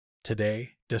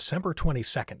Today, December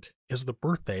 22nd, is the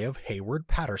birthday of Heyward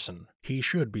Patterson. He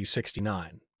should be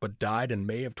 69, but died in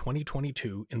May of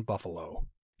 2022 in Buffalo.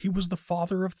 He was the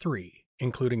father of three,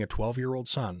 including a 12-year-old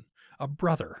son, a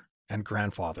brother, and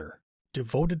grandfather.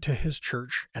 Devoted to his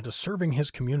church and to serving his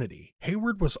community,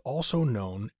 Heyward was also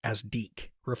known as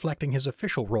Deke, reflecting his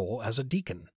official role as a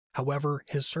deacon. However,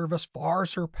 his service far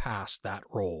surpassed that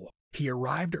role. He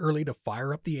arrived early to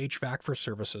fire up the HVAC for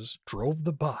services, drove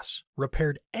the bus,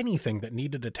 repaired anything that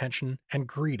needed attention, and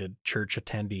greeted church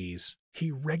attendees.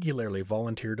 He regularly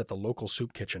volunteered at the local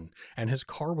soup kitchen, and his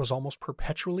car was almost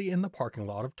perpetually in the parking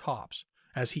lot of Tops,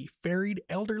 as he ferried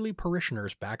elderly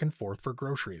parishioners back and forth for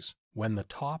groceries. When the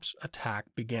Tops attack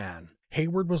began,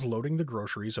 Heyward was loading the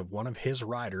groceries of one of his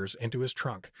riders into his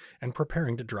trunk and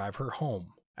preparing to drive her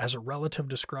home. As a relative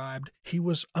described, he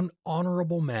was an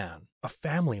honorable man, a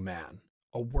family man,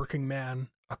 a working man,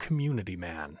 a community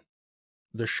man.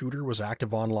 The shooter was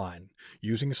active online,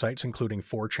 using sites including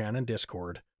 4chan and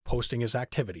Discord, posting his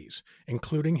activities,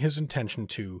 including his intention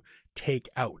to take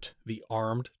out the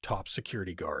armed top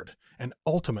security guard, and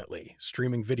ultimately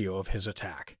streaming video of his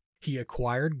attack. He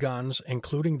acquired guns,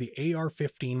 including the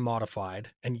AR-15 modified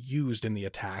and used in the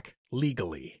attack,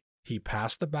 legally. He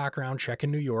passed the background check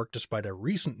in New York despite a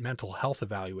recent mental health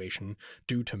evaluation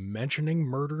due to mentioning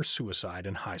murder-suicide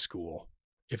in high school.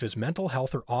 If his mental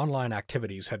health or online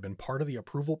activities had been part of the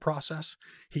approval process,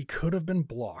 he could have been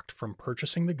blocked from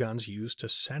purchasing the guns used to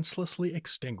senselessly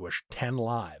extinguish 10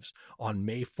 lives on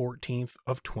May 14th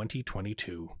of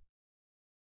 2022.